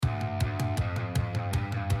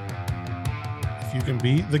If you can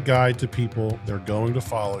be the guide to people, they're going to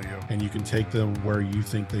follow you, and you can take them where you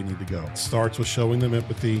think they need to go. It starts with showing them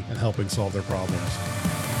empathy and helping solve their problems.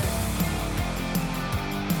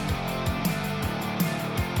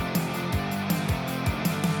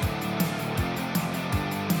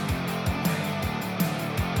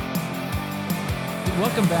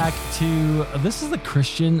 Welcome back to This is the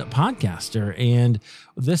Christian Podcaster, and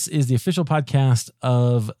this is the official podcast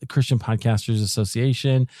of Christian Podcasters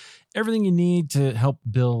Association. Everything you need to help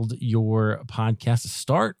build your podcast,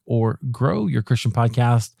 start or grow your Christian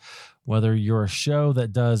podcast, whether you're a show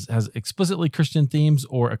that has explicitly Christian themes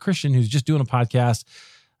or a Christian who's just doing a podcast.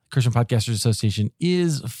 Christian Podcasters Association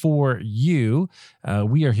is for you.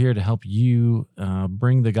 We are here to help you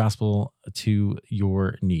bring the gospel to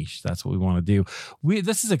your niche. That's what we want to do.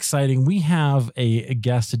 This is exciting. We have a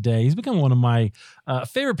guest today. He's become one of my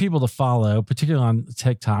favorite people to follow, particularly on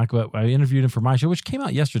TikTok. But I interviewed him for my show, which came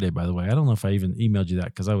out yesterday, by the way. I don't know if I even emailed you that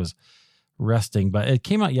because I was resting, but it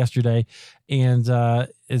came out yesterday, and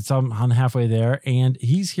it's on halfway there. And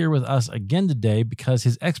he's here with us again today because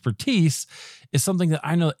his expertise is something that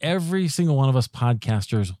I know every single one of us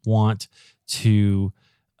podcasters want to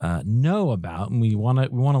know about, and we want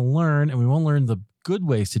to learn, and we want to learn the good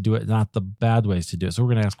ways to do it, not the bad ways to do it. So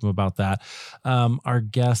we're going to ask him about that. Our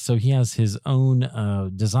guest, so he has his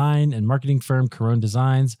own design and marketing firm, Carone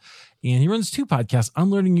Designs, and he runs two podcasts,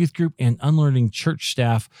 Unlearning Youth Group and Unlearning Church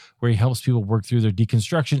Staff, where he helps people work through their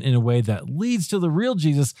deconstruction in a way that leads to the real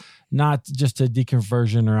Jesus, not just a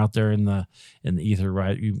deconversion or out there in the ether,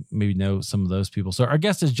 right? You maybe know some of those people. So our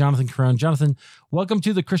guest is Jonathan Carone. Jonathan, welcome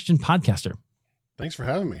to the Christian Podcaster. Thanks for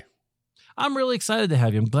having me. I'm really excited to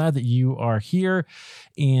have you. I'm glad that you are here.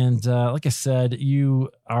 And like I said, you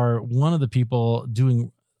are one of the people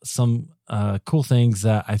doing some cool things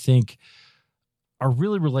that I think are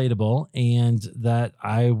really relatable and that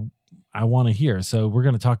I want to hear. So we're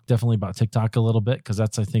going to talk definitely about TikTok a little bit because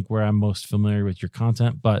that's, I think, where I'm most familiar with your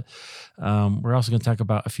content. But we're also going to talk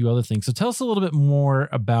about a few other things. So tell us a little bit more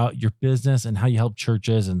about your business and how you help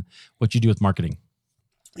churches and what you do with marketing.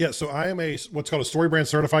 Yeah, so I am what's called a story brand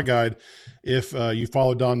certified guide. If you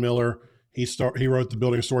follow Don Miller, he wrote the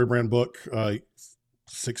Building a Story Brand book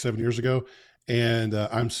 6-7 years ago, and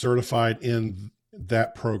I'm certified in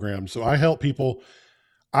that program. So I help people,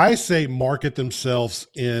 I say, market themselves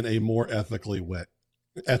in a more ethical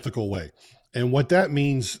way. And what that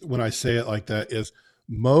means when I say it like that is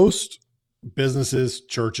most businesses,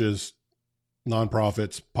 churches,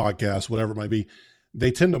 nonprofits, podcasts, whatever it might be,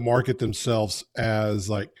 they tend to market themselves as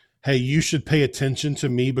like, hey, you should pay attention to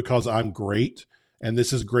me because I'm great and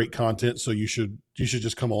this is great content, so you should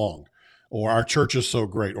just come along. Or our church is so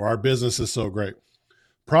great, or our business is so great.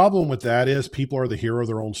 Problem with that is people are the hero of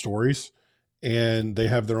their own stories, and they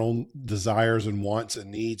have their own desires and wants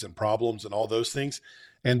and needs and problems and all those things.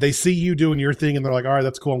 And they see you doing your thing and they're like, all right,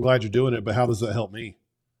 that's cool. I'm glad you're doing it, but how does that help me?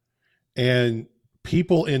 And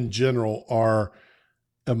people in general are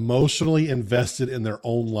emotionally invested in their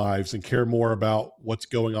own lives and care more about what's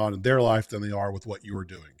going on in their life than they are with what you are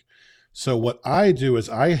doing. So what I do is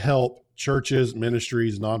I help churches,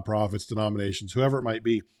 ministries, nonprofits, denominations, whoever it might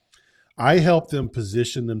be. I help them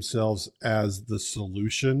position themselves as the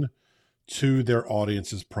solution to their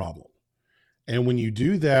audience's problem. And when you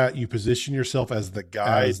do that, you position yourself as the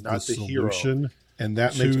guide, not the solution. And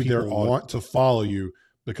that makes people want to follow you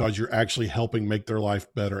because you're actually helping make their life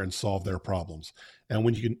better and solve their problems. And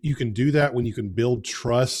when you can do that, when you can build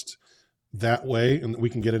trust that way, and we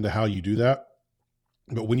can get into how you do that.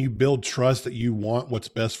 But when you build trust that you want what's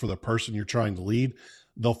best for the person you're trying to lead,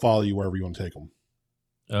 they'll follow you wherever you want to take them.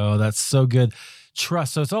 Oh, that's so good.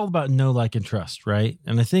 Trust. So it's all about know, like, and trust, right?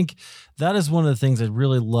 And I think that is one of the things I'd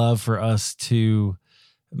really love for us to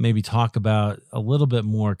maybe talk about a little bit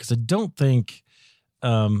more, because I don't think,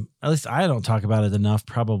 at least I don't talk about it enough,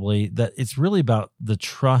 probably, that it's really about the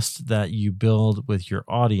trust that you build with your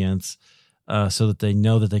audience so that they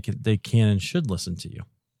know that they can and should listen to you.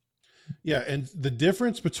 Yeah, and the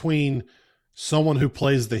difference between someone who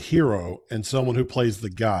plays the hero and someone who plays the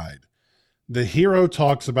guide. The hero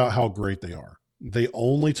talks about how great they are. They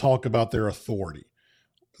only talk about their authority.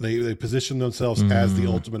 They position themselves as the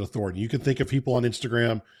ultimate authority. You can think of people on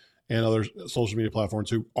Instagram and other social media platforms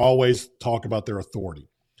who always talk about their authority.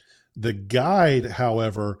 The guide,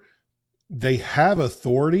 however, they have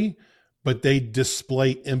authority, but they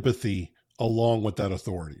display empathy along with that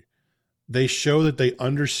authority. They show that they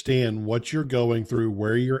understand what you're going through,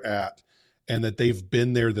 where you're at, and that they've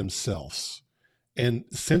been there themselves. And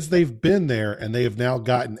since they've been there and they have now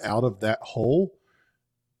gotten out of that hole,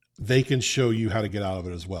 they can show you how to get out of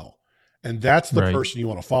it as well. And that's the person you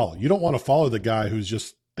want to follow. You don't want to follow the guy who's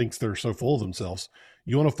just thinks they're so full of themselves.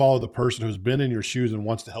 You want to follow the person who's been in your shoes and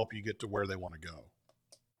wants to help you get to where they want to go.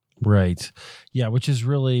 Right. Yeah, which is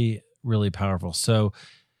really, really powerful. So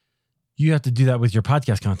you have to do that with your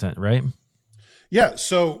podcast content, right? Yeah.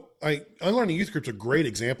 So Unlearning Youth Group's a great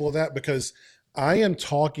example of that, because I am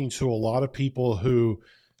talking to a lot of people who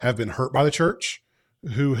have been hurt by the church,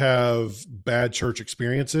 who have bad church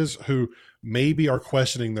experiences, who maybe are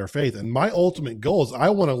questioning their faith. And my ultimate goal is I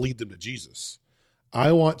want to lead them to Jesus.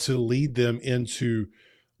 I want to lead them into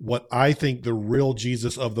what I think the real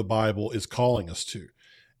Jesus of the Bible is calling us to.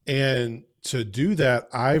 And to do that,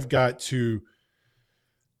 I've got to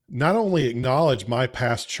not only acknowledge my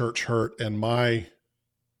past church hurt and my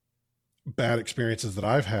bad experiences that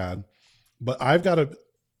I've had, but I've got to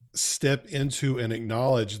step into and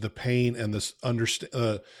acknowledge the pain and this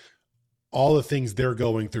all the things they're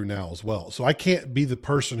going through now as well. So I can't be the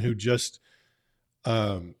person who just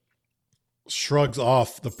shrugs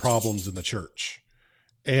off the problems in the church.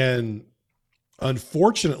 And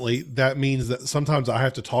unfortunately, that means that sometimes I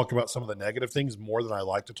have to talk about some of the negative things more than I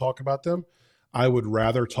like to talk about them. I would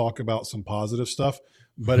rather talk about some positive stuff,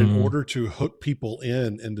 but in order to hook people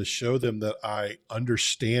in and to show them that I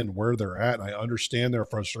understand where they're at, and I understand their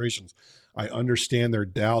frustrations, I understand their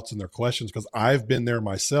doubts and their questions, because I've been there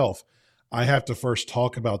myself, I have to first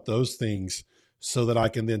talk about those things so that I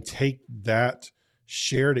can then take that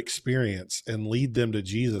shared experience and lead them to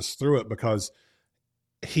Jesus through it, because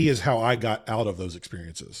he is how I got out of those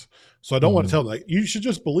experiences. So I don't want to tell them, like, you should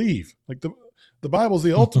just believe. Like the Bible's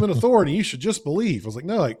the ultimate authority. You should just believe. I was like,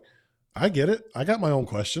 no, like, I get it. I got my own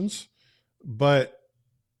questions, but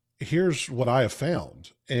here's what I have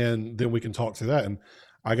found. And then we can talk through that. And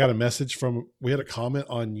I got a message we had a comment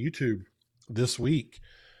on YouTube this week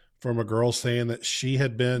from a girl saying that she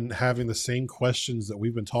had been having the same questions that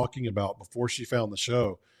we've been talking about before she found the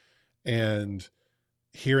show, and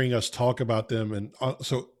hearing us talk about them. And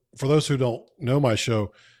so for those who don't know my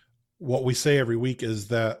show, what we say every week is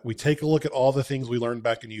that we take a look at all the things we learned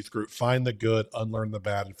back in youth group, find the good, unlearn the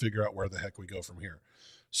bad, and figure out where the heck we go from here.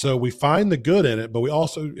 So we find the good in it, but we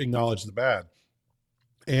also acknowledge the bad.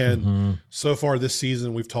 And so far this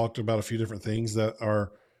season, we've talked about a few different things that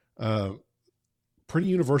are pretty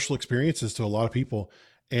universal experiences to a lot of people.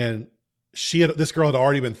 And this girl had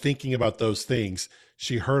already been thinking about those things.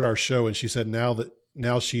 She heard our show and she said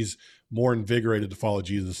now she's more invigorated to follow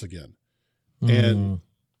Jesus again. And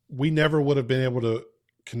we never would have been able to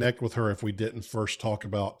connect with her if we didn't first talk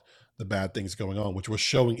about the bad things going on, which was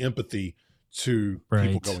showing empathy to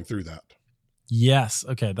people going through that. Yes.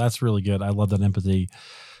 Okay. That's really good. I love that empathy.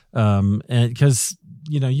 And because,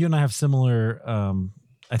 you and I have similar,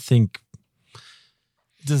 I think,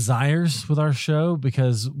 desires with our show,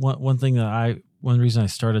 because one reason I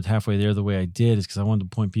started halfway there the way I did is because I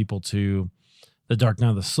wanted to point people to the dark night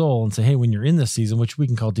of the soul and say, hey, when you're in this season, which we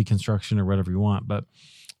can call deconstruction or whatever you want, but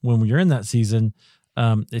when you're in that season,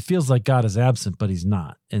 it feels like God is absent, but he's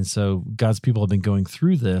not. And so God's people have been going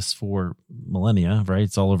through this for millennia, right?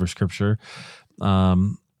 It's all over scripture.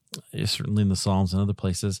 Certainly in the Psalms and other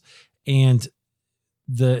places. And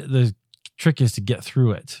the trick is to get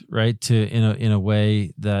through it, right? In a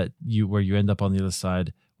way that where you end up on the other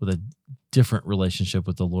side with a different relationship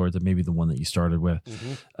with the Lord than maybe the one that you started with,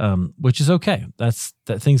 which is okay. That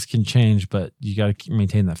things can change, but you got to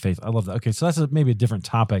maintain that faith. I love that. Okay. So that's maybe a different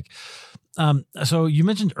topic. So you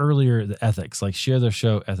mentioned earlier the ethics, like share their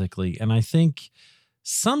show ethically. And I think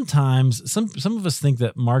sometimes some of us think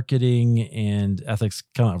that marketing and ethics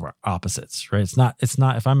kind of are opposites, right? It's not,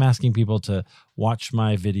 if I'm asking people to watch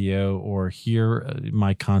my video or hear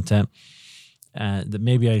my content, that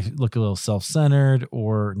maybe I look a little self-centered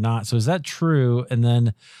or not. So is that true? And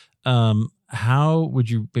then, how would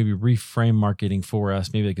you maybe reframe marketing for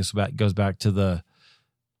us? Maybe it goes back to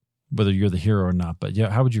whether you're the hero or not, but yeah,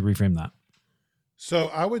 how would you reframe that? So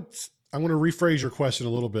I'm going to rephrase your question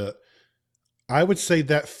a little bit. I would say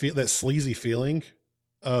that sleazy feeling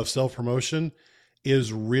of self-promotion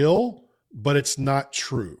is real, but it's not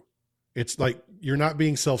true. It's like you're not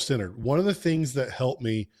being self-centered. One of the things that helped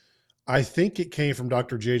me, I think it came from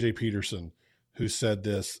Dr. J.J. Peterson, who said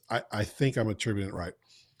this. I think I'm attributing it right.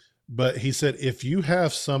 But he said, if you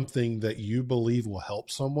have something that you believe will help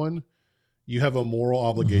someone, you have a moral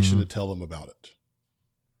obligation to tell them about it.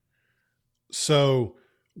 So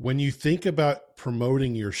when you think about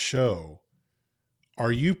promoting your show,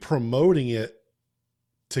 are you promoting it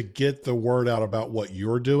to get the word out about what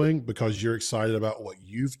you're doing because you're excited about what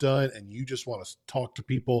you've done and you just want to talk to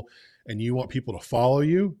people and you want people to follow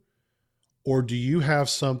you? Or do you have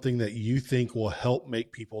something that you think will help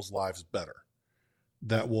make people's lives better,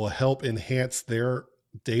 that will help enhance their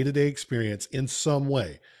day-to-day experience in some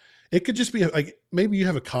way. It could just be like, maybe you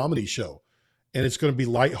have a comedy show and it's going to be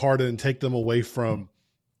lighthearted and take them away from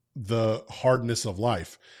the hardness of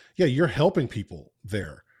life. Yeah, you're helping people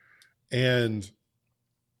there. And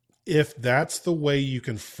if that's the way you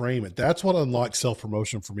can frame it, that's what unlocks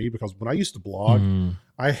self-promotion for me. Because when I used to blog,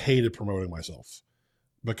 I hated promoting myself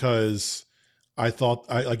because I thought,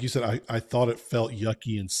 like you said, I thought it felt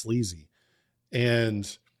yucky and sleazy.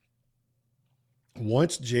 And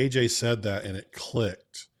once JJ said that and it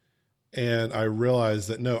clicked, and I realized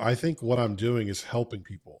that, no, I think what I'm doing is helping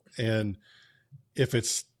people. And if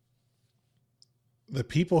it's the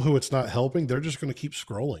people who it's not helping, they're just going to keep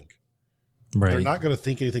scrolling. Right. They're not going to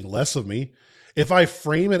think anything less of me. If I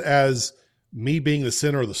frame it as me being the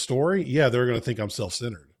center of the story, yeah, they're going to think I'm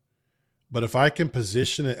self-centered. But if I can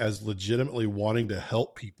position it as legitimately wanting to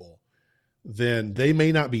help people, then they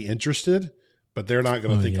may not be interested, but they're not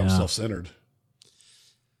going to think I'm self-centered.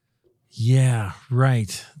 Yeah,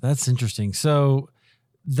 right. That's interesting. So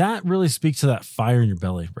that really speaks to that fire in your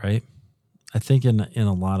belly, right? I think in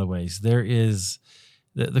a lot of ways there is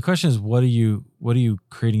the question is, what are you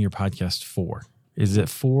creating your podcast for? Is it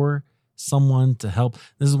for someone to help?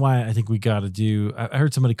 This is why I think we got to do, I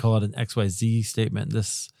heard somebody call it an XYZ statement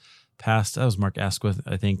this past, that was Mark Asquith,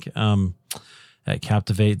 I think, at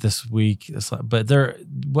Captivate this week. But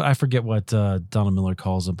I forget what Donna Miller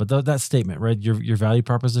calls it, but that statement, right? Your value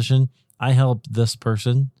proposition. I help this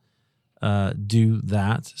person do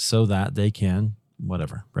that so that they can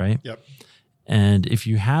whatever, right? Yep. And if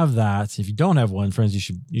you have that, if you don't have one,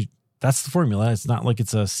 friends, that's the formula. It's not like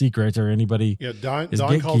it's a secret or anybody. Yeah, Don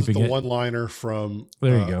calls it the one-liner from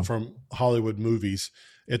from Hollywood movies.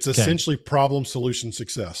 It's essentially problem, solution,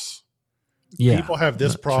 success. Yeah, people have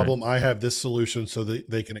this problem. Right. I have this solution so that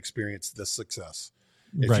they can experience this success.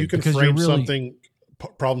 If you can frame something,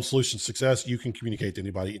 problem, solution, success, you can communicate to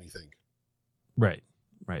anybody, anything. Right.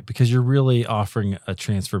 Because you're really offering a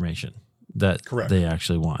transformation that they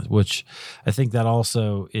actually want, which I think that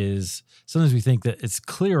also is, sometimes we think that it's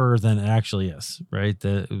clearer than it actually is, right?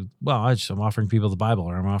 I'm offering people the Bible,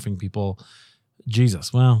 or I'm offering people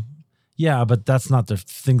Jesus. Well, yeah, but that's not the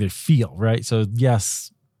thing they feel, right? So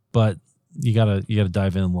yes, but you gotta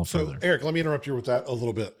dive in a little further. Eric, let me interrupt you with that a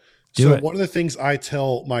little bit. One of the things I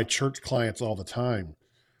tell my church clients all the time,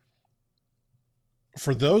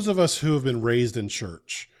 for those of us who have been raised in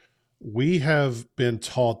church, we have been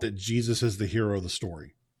taught that Jesus is the hero of the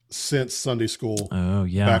story since Sunday school. Oh,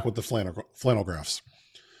 yeah. Back with the flannel graphs.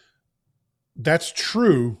 That's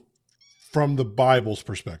true from the Bible's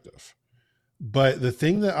perspective. But the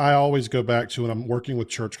thing that I always go back to when I'm working with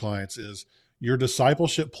church clients is your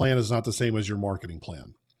discipleship plan is not the same as your marketing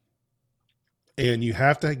plan. And you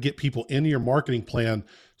have to get people into your marketing plan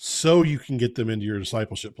so you can get them into your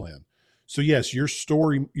discipleship plan. So yes, your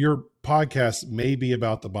podcast may be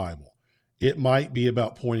about the Bible. It might be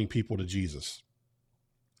about pointing people to Jesus.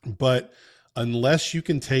 But unless you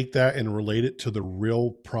can take that and relate it to the real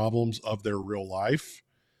problems of their real life,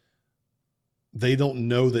 they don't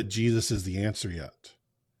know that Jesus is the answer yet.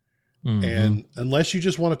 Mm-hmm. And unless you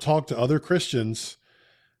just want to talk to other Christians,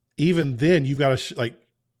 even then you've got to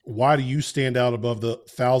why do you stand out above the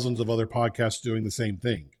thousands of other podcasts doing the same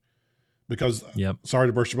thing? Because sorry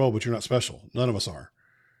to burst your bubble, but you're not special. None of us are.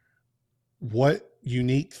 What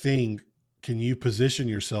unique thing can you position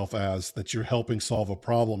yourself as that you're helping solve a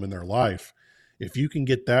problem in their life? If you can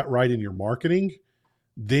get that right in your marketing,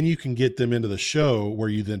 then you can get them into the show where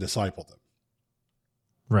you then disciple them.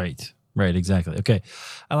 Right. Exactly. Okay.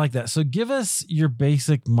 I like that. So give us your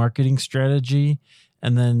basic marketing strategy,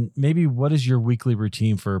 and then maybe what is your weekly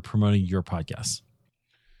routine for promoting your podcast?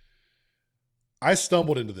 I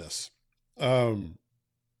stumbled into this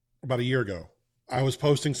about a year ago. I was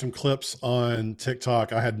posting some clips on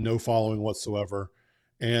TikTok. I had no following whatsoever.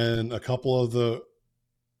 And a couple of the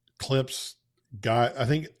clips I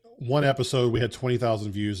think one episode, we had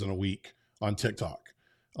 20,000 views in a week on TikTok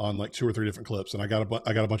on like 2 or 3 different clips. And I got a bunch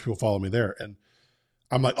of people follow me there. And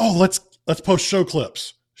I'm like, oh, let's post show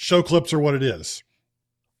clips. Show clips are what it is.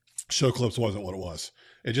 Show clips wasn't what it was.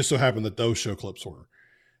 It just so happened that those show clips were.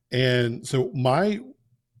 And so my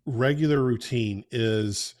regular routine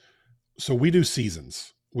is, so we do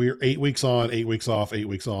seasons. We're 8 weeks on, 8 weeks off, 8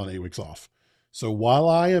 weeks on, 8 weeks off. So while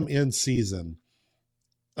I am in season,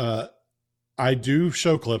 I do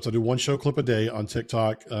show clips. I do 1 show clip a day on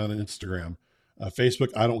TikTok and Instagram. Facebook,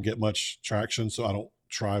 I don't get much traction, so I don't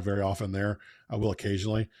try very often there. I will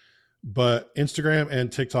occasionally. But Instagram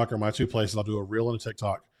and TikTok are my 2 places. I'll do a reel and a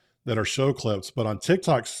TikTok that are show clips. But on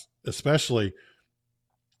TikTok especially,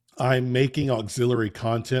 I'm making auxiliary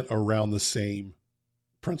content around the same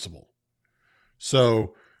principle.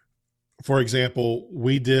 So, for example,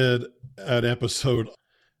 we did an episode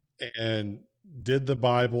and did the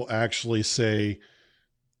Bible actually say,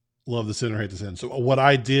 love the sinner, hate the sin? So, what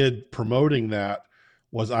I did promoting that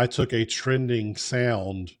was I took a trending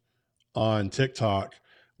sound on TikTok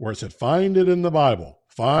where it said, find it in the Bible,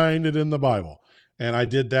 find it in the Bible. And I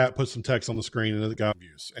did that, put some text on the screen, and it got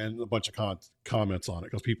views and a bunch of comments on it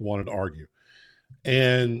because people wanted to argue.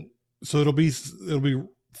 And so it'll be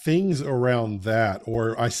things around that,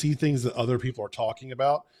 or I see things that other people are talking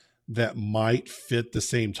about that might fit the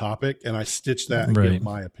same topic, and I stitch that and give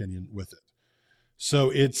my opinion with it. So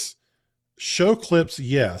it's show clips,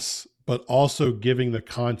 yes, but also giving the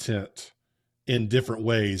content in different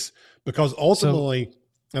ways, because ultimately,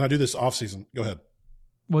 and I do this off season. Go ahead.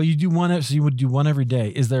 Well, you do one, so you would do one every day.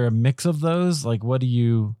 Is there a mix of those? Like, what do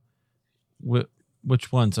you, which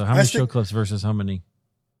one? So how many show clips versus how many?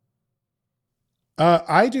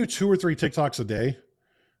 I do 2 or 3 TikToks a day,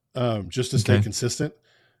 just to stay consistent.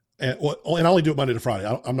 And I only do it Monday to Friday.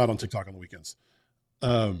 I'm not on TikTok on the weekends.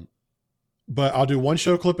 But I'll do 1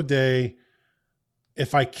 show clip a day.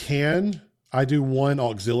 If I can, I do 1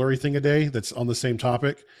 auxiliary thing a day that's on the same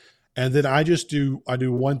topic. And then I do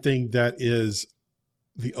one thing that is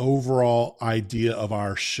the overall idea of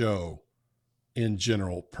our show in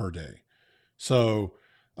general per day. So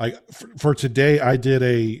for today, I did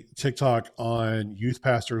a TikTok on youth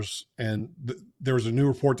pastors, and there was a new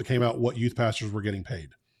report that came out what youth pastors were getting paid,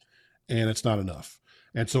 and it's not enough.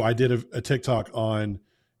 And so I did a TikTok on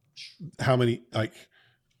how many,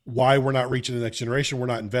 why we're not reaching the next generation. We're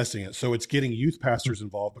not investing in it. So it's getting youth pastors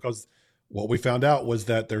involved, because what we found out was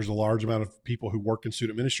that there's a large amount of people who work in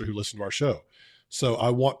student ministry who listen to our show. So I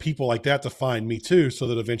want people like that to find me too, so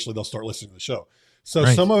that eventually they'll start listening to the show. So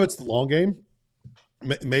some of it's the long game.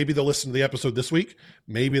 Maybe they'll listen to the episode this week.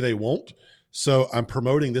 Maybe they won't. So I'm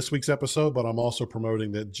promoting this week's episode, but I'm also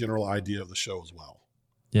promoting the general idea of the show as well.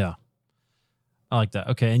 Yeah. I like that.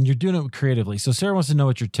 Okay. And you're doing it creatively. So Sarah wants to know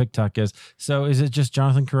what your TikTok is. So is it just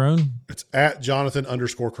Jonathan Carone? It's at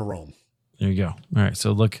Jonathan_Carone. There you go. All right.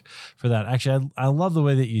 So look for that. Actually, I love the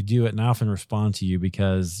way that you do it, and I often respond to you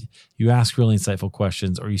because you ask really insightful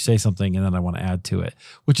questions, or you say something and then I want to add to it,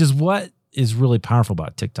 which is what is really powerful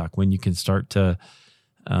about TikTok. When you can start to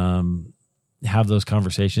have those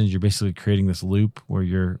conversations, you're basically creating this loop where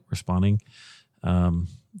you're responding, can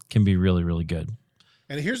be really, really good.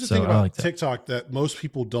 And here's the thing about TikTok that most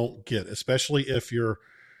people don't get, especially if you're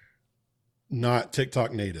not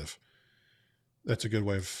TikTok native. That's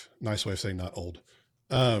a nice way of saying not old.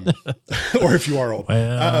 Or if you are old.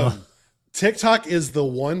 Well. TikTok is the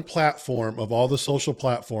one platform of all the social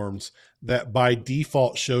platforms that by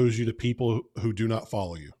default shows you to people who do not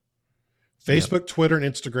follow you. Facebook, Twitter, and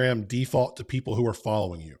Instagram default to people who are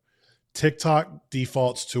following you. TikTok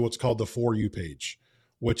defaults to what's called the For You page,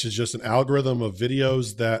 which is just an algorithm of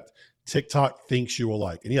videos that TikTok thinks you will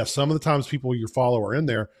like. And yeah, some of the times people you follow are in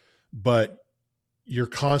there, but you're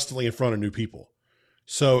constantly in front of new people.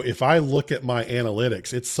 So if I look at my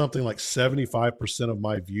analytics, it's something like 75% of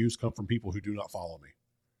my views come from people who do not follow me.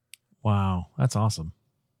 Wow. That's awesome.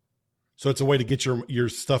 So it's a way to get your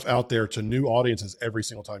stuff out there to new audiences every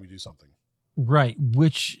single time you do something. Right.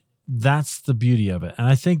 Which that's the beauty of it. And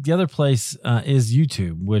I think the other place is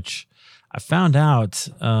YouTube, which I found out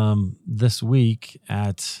this week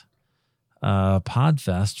at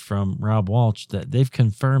Podfest from Rob Walsh that they've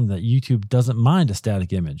confirmed that YouTube doesn't mind a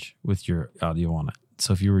static image with your audio on it.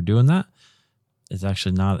 So if you were doing that, it's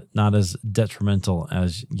actually not as detrimental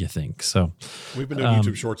as you think. So we've been doing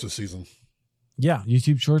YouTube Shorts this season. Yeah,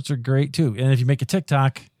 YouTube Shorts are great too. And if you make a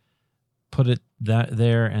TikTok, put it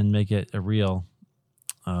there and make it a reel.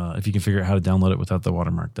 If you can figure out how to download it without the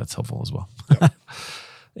watermark, that's helpful as well. Yep.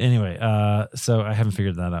 Anyway, so I haven't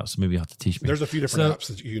figured that out. So maybe you'll have to teach me. There's a few different apps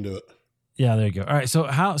that you can do it. Yeah, there you go. All right.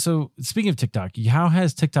 So speaking of TikTok, how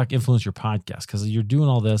has TikTok influenced your podcast? Because you're doing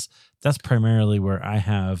all this. That's primarily where I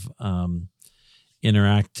have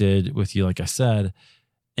interacted with you, like I said,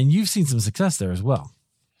 and you've seen some success there as well,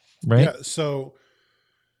 right? Yeah. So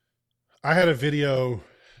I had a video.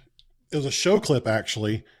 It was a show clip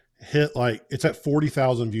actually. Hit it's at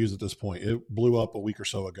 40,000 views at this point. It blew up a week or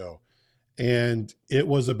so ago. And it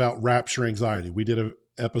was about rapture anxiety. We did an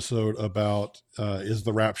episode about, is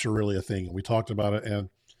the rapture really a thing? And we talked about it. And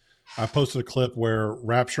I posted a clip where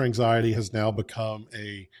rapture anxiety has now become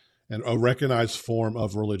a recognized form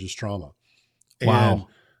of religious trauma. Wow. And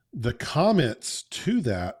the comments to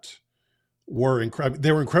that were incredible.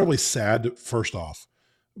 They were incredibly sad, first off,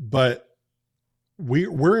 but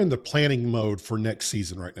we're in the planning mode for next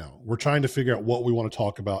season right now. We're trying to figure out what we want to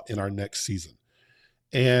talk about in our next season.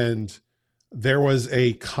 And there was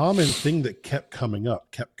a common thing that kept coming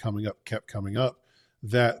up,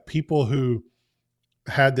 that people who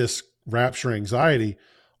had this rapture anxiety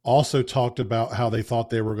also talked about how they thought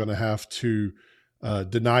they were going to have to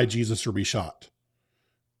deny Jesus or be shot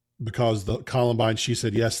because the Columbine She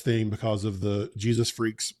Said Yes thing, because of the Jesus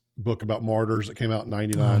Freaks book about martyrs that came out in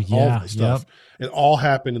 99, all that stuff. Yep. It all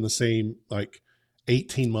happened in the same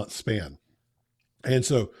 18-month span. And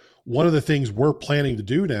so one of the things we're planning to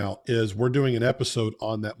do now is we're doing an episode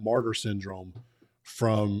on that martyr syndrome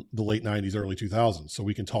from the late 90s, early 2000s. So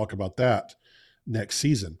we can talk about that next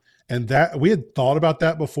season. And that we had thought about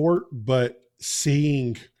that before, but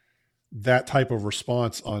seeing that type of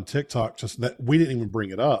response on TikTok, just that we didn't even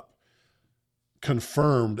bring it up,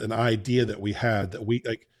 confirmed an idea that we had that we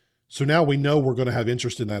like. So now we know we're going to have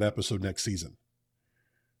interest in that episode next season.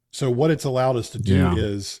 So what it's allowed us to do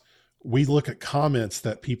is we look at comments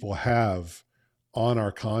that people have on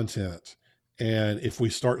our content. And if we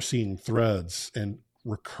start seeing threads and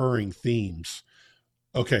recurring themes,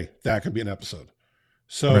 okay, that could be an episode.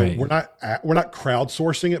 So we're not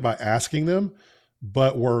crowdsourcing it by asking them,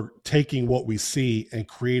 but we're taking what we see and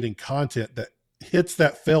creating content that hits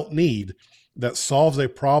that felt need, that solves a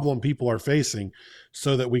problem people are facing,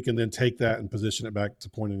 so that we can then take that and position it back to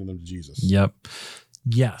pointing them to Jesus. Yep.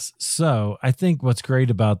 Yes. So I think what's great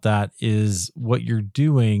about that is what you're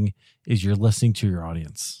doing is you're listening to your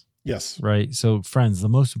audience. Yes. Right. So friends, the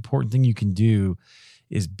most important thing you can do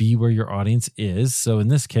is be where your audience is. So in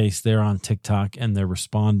this case, they're on TikTok and they're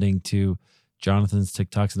responding to Jonathan's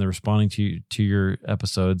TikToks and they're responding to your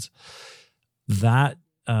episodes. That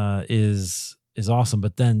is awesome.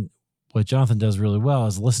 But then what Jonathan does really well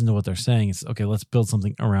is listen to what they're saying. It's okay, let's build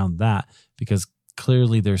something around that, because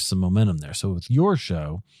clearly there's some momentum there. So with your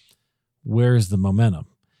show, where's the momentum?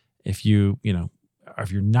 If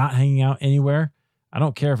if you're not hanging out anywhere, I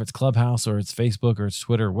don't care if it's Clubhouse or it's Facebook or it's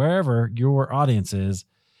Twitter, wherever your audience is,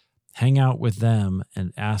 hang out with them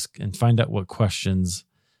and ask and find out what questions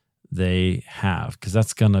they have, because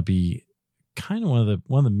that's going to be kind of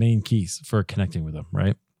one of the main keys for connecting with them,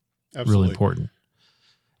 right? Absolutely. Really important.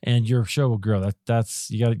 And your show will grow. That's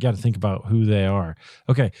you got to think about who they are.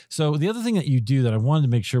 Okay, so the other thing that you do that I wanted to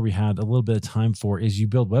make sure we had a little bit of time for is you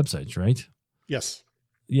build websites, right? Yes.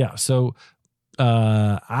 Yeah. So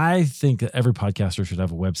I think that every podcaster should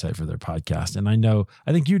have a website for their podcast, and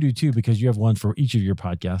I think you do too, because you have one for each of your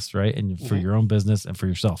podcasts, right? And for your own business and for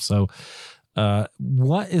yourself. So,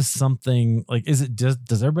 what is something like?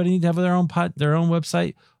 Does everybody need to have their own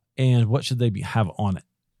website, and what should they have on it?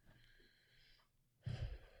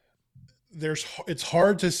 It's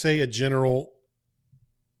hard to say a general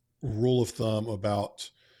rule of thumb about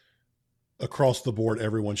across the board,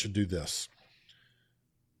 everyone should do this.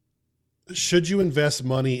 Should you invest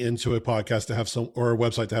money into a podcast to have or a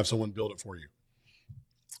website to have someone build it for you?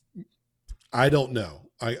 I don't know.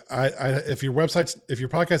 If your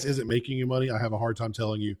podcast isn't making you money, I have a hard time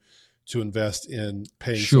telling you to invest in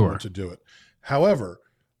paying someone to do it. However,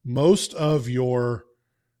 most of your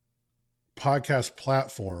podcast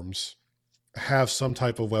platforms have some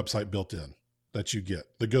type of website built in that you get,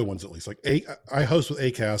 the good ones at least. Like I host with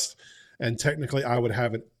Acast, and technically I would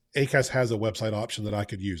have Acast has a website option that I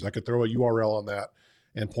could use. I could throw a URL on that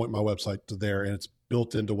and point my website to there, and it's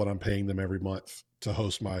built into what I'm paying them every month to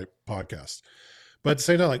host my podcast. But at the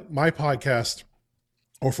same time, like my podcast,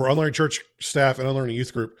 or for Unlearning Church staff and Unlearning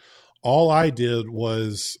Youth Group, all I did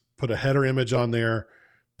was put a header image on there,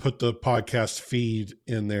 put the podcast feed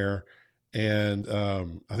in there, and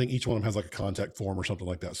I think each one of them has like a contact form or something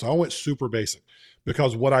like that. So I went super basic,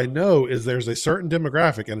 because what I know is there's a certain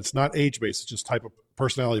demographic, and it's not age-based, it's just type of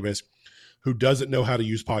personality-based, who doesn't know how to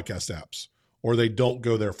use podcast apps, or they don't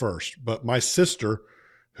go there first. But my sister,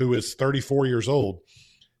 who is 34 years old,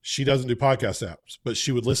 she doesn't do podcast apps, but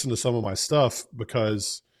she would listen to some of my stuff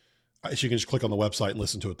because she can just click on the website and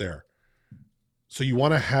listen to it there. So you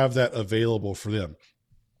want to have that available for them.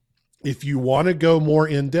 If you want to go more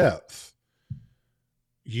in depth,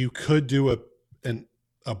 you could do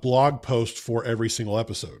a blog post for every single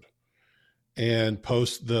episode and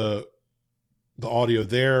post the audio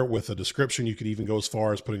there with a description. You could even go as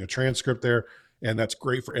far as putting a transcript there, and that's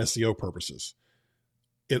great for SEO purposes.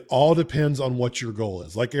 It all depends on what your goal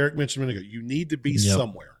is. Like Eric mentioned a minute ago, you need to be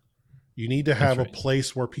somewhere. You need to have a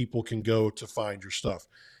place where people can go to find your stuff.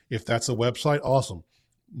 If that's a website, awesome.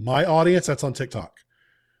 My audience, that's on TikTok.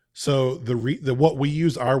 So what we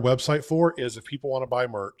use our website for is if people want to buy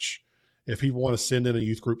merch, if people want to send in a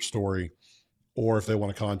youth group story, or if they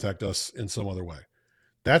want to contact us in some other way.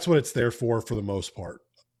 That's what it's there for the most part.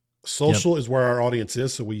 Social is where our audience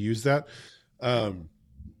is, so we use that.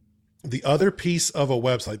 The other piece of a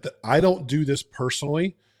website that I don't do this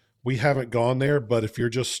personally, we haven't gone there, but if you're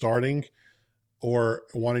just starting or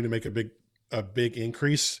wanting to make a big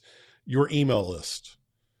increase, your email list.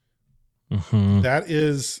 Mm-hmm. That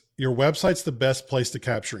is, your website's the best place to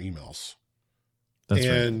capture emails. That's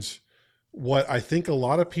and right. What I think a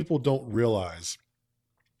lot of people don't realize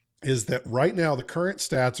is that right now the current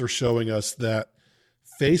stats are showing us that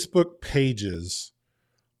Facebook pages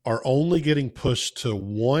are only getting pushed to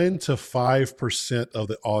 1 to 5% of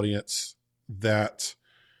the audience that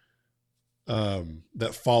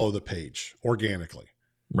that follow the page organically.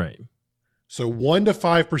 Right. So 1 to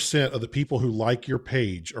 5% of the people who like your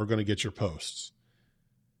page are going to get your posts.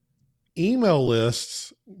 Email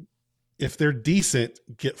lists, if they're decent,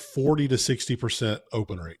 get 40 to 60%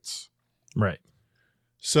 open rates. Right.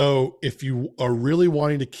 So if you are really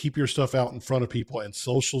wanting to keep your stuff out in front of people and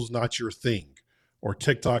social's not your thing, or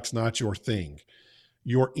TikTok's not your thing,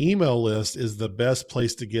 your email list is the best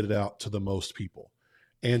place to get it out to the most people.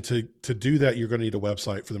 And to do that, you're going to need a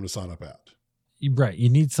website for them to sign up at. Right. You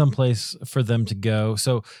need some place for them to go.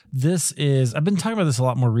 So this is, I've been talking about this a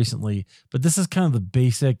lot more recently, but this is kind of the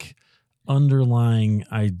basic underlying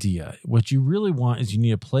idea. What you really want is you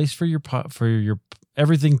need a place for your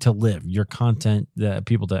everything to live, your content, that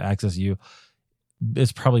people to access you.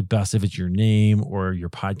 It's probably best if it's your name or your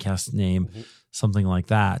podcast name, something like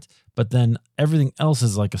that. But then everything else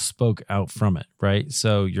is like a spoke out from it, right?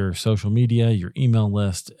 So your social media, your email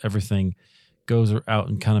list, everything goes out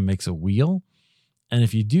and kind of makes a wheel. And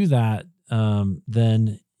if you do that,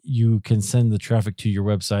 then you can send the traffic to your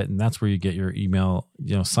website, and that's where you get your email,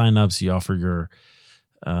 signups. You offer your,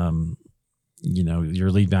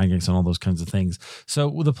 your lead magnets and all those kinds of things.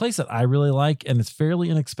 So the place that I really like, and it's fairly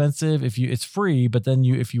inexpensive. It's free, but then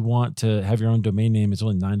if you want to have your own domain name, it's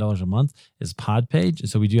only $9 a month, is Podpage. And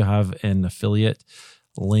so we do have an affiliate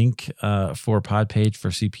link for Podpage for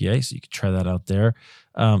CPA. So you can try that out there.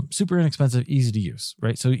 Super inexpensive, easy to use,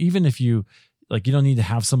 right? So even if you don't need to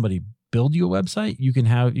have somebody build you a website, you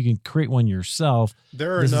can create one yourself.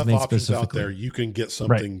 There are enough options out there. You can get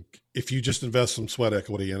something, right. If you just invest some sweat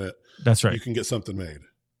equity in it. That's right. You can get something made.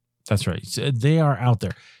 That's right. So they are out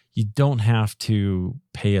there. You don't have to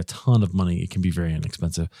pay a ton of money. It can be very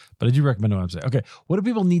inexpensive, but I do recommend a website. Okay. What do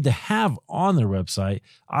people need to have on their website?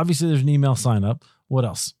 Obviously there's an email sign up. What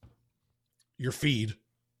else? Your feed.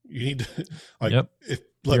 You need to let your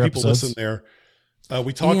people episodes. Listen there.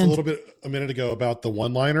 We talked a little bit a minute ago about the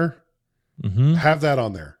one-liner. Mm-hmm. Have that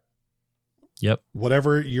on there. Yep.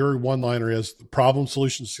 Whatever your one-liner is, problem,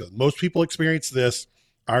 solution, success. Most people experience this.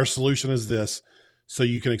 Our solution is this, so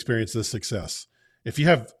you can experience this success. If you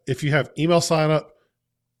have email sign up,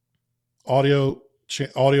 audio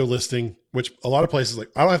listing, which a lot of places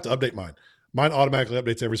I don't have to update mine. Mine automatically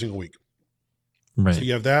updates every single week. Right. So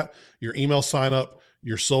you have that, your email sign up,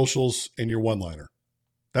 your socials, and your one-liner.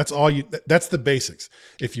 That's all that's the basics.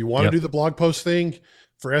 If you want to do the blog post thing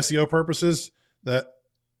for SEO purposes, that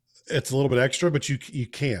it's a little bit extra, but you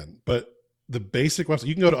can. But the basic website,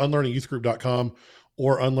 you can go to unlearningyouthgroup.com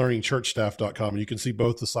or unlearningchurchstaff.com, and you can see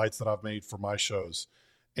both the sites that I've made for my shows,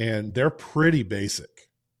 and they're pretty basic.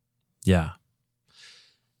 Yeah.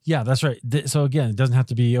 Yeah, that's right. So again, it doesn't have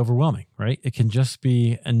to be overwhelming, right? It can just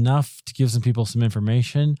be enough to give some people some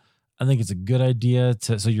information. I think it's a good idea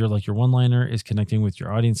so your one-liner is connecting with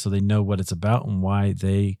your audience so they know what it's about and why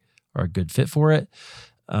they are a good fit for it.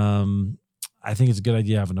 I think it's a good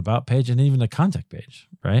idea to have an about page and even a contact page,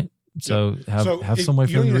 right? So have some way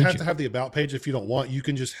for them to reach you. You don't have to have the about page if you don't want. You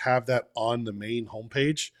can just have that on the main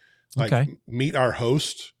homepage, meet our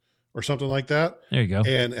host or something like that. There you go.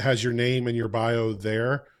 And it has your name and your bio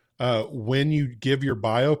there. When you give your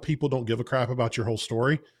bio, people don't give a crap about your whole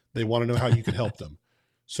story. They want to know how you can help them.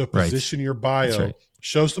 So position your bio,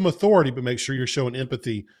 show some authority, but make sure you're showing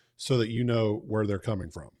empathy so that you know where they're coming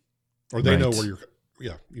from, or they know where you're.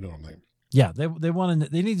 Yeah, you know what I'm saying. Yeah,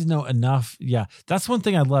 they need to know enough. Yeah, that's one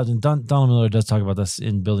thing I loved, and Donald Miller does talk about this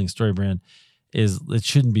in Building Story Brand. Is it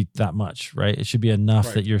shouldn't be that much, right? It should be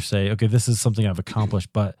enough that you're saying, okay, this is something I've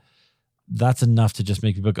accomplished, but that's enough to just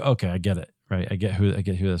make people go, okay, I get it, right? I get who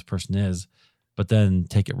this person is, but then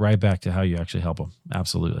take it right back to how you actually help them.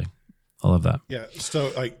 Absolutely. I love that. Yeah.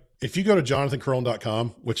 So if you go to jonathancarone.com,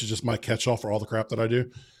 which is just my catch-all for all the crap that I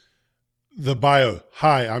do, the bio,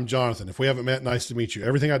 hi, I'm Jonathan. If we haven't met, nice to meet you.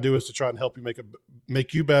 Everything I do is to try and help you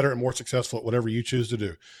make you better and more successful at whatever you choose to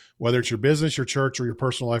do. Whether it's your business, your church, or your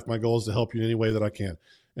personal life, my goal is to help you in any way that I can.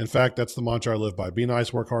 In fact, that's the mantra I live by. Be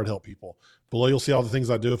nice, work hard, help people. Below, you'll see all the things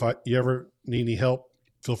I do. If you ever need any help,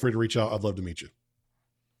 feel free to reach out. I'd love to meet you.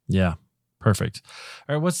 Yeah, perfect.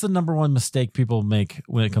 All right, what's the number one mistake people make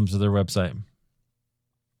when it comes to their website?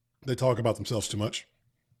 They talk about themselves too much.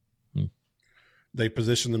 They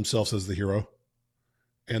position themselves as the hero,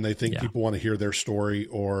 and they think people want to hear their story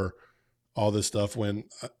or all this stuff, when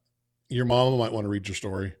your mama might want to read your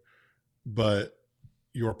story, but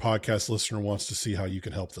your podcast listener wants to see how you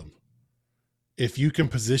can help them. If you can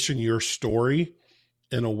position your story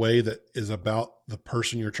in a way that is about the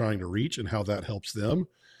person you're trying to reach and how that helps them,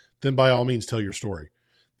 then by all means tell your story.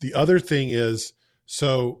 The other thing is,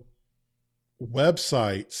 so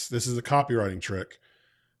websites, this is a copywriting trick.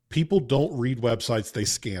 People don't read websites, they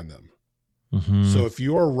scan them. So if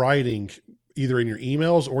you are writing either in your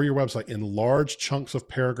emails or your website in large chunks of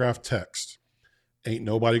paragraph text, ain't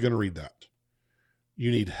nobody going to read that.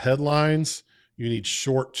 You need headlines, you need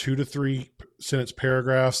short 2 to 3 sentence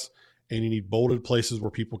paragraphs, and you need bolded places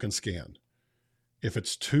where people can scan. If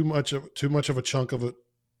it's too much of a chunk of a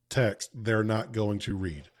text, they're not going to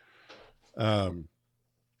read.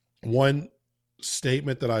 One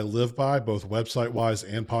statement that I live by, both website wise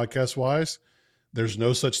and podcast wise, there's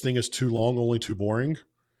no such thing as too long, only too boring.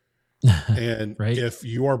 And right? If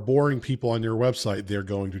you are boring people on your website, they're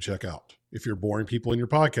going to check out. If you're boring people in your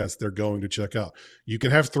podcast, they're going to check out. You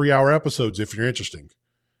can have 3-hour episodes if you're interesting,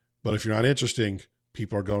 but if you're not interesting,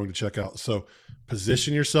 people are going to check out. So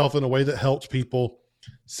position yourself in a way that helps people.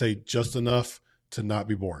 Say just enough to not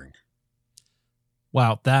be boring.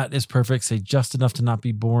 Wow, that is perfect. Say just enough to not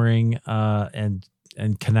be boring, and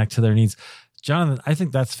connect to their needs. Jonathan, I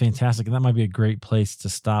think that's fantastic. And that might be a great place to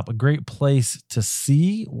stop. A great place to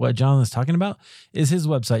see what Jonathan is talking about is his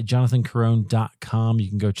website, jonathancarone.com. You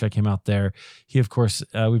can go check him out there. He, of course,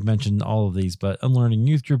 we've mentioned all of these, but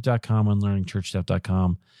unlearningyouthgroup.com,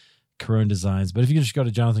 unlearningchurchstuff.com, Carone Designs. But if you just go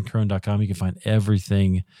to jonathancarone.com, you can find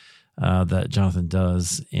everything that Jonathan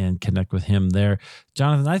does and connect with him there.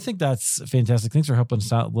 Jonathan, I think that's fantastic. Thanks for helping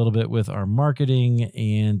us out a little bit with our marketing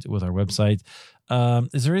and with our website.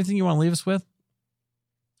 Is there anything you want to leave us with?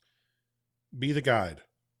 Be the guide.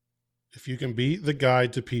 If you can be the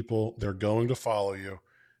guide to people, they're going to follow you,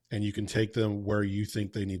 and you can take them where you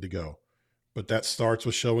think they need to go. But that starts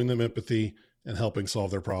with showing them empathy and helping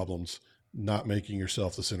solve their problems, not making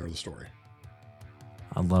yourself the center of the story.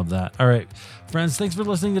 I love that. All right, friends, thanks for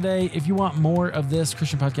listening today. If you want more of this,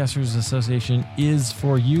 Christian Podcasters Association is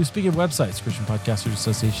for you. Speaking of websites,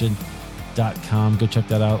 ChristianPodcastersAssociation.com. Go check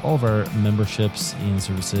that out. All of our memberships and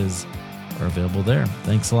services are available there.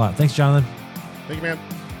 Thanks a lot. Thanks, Jonathan. Thank you, man.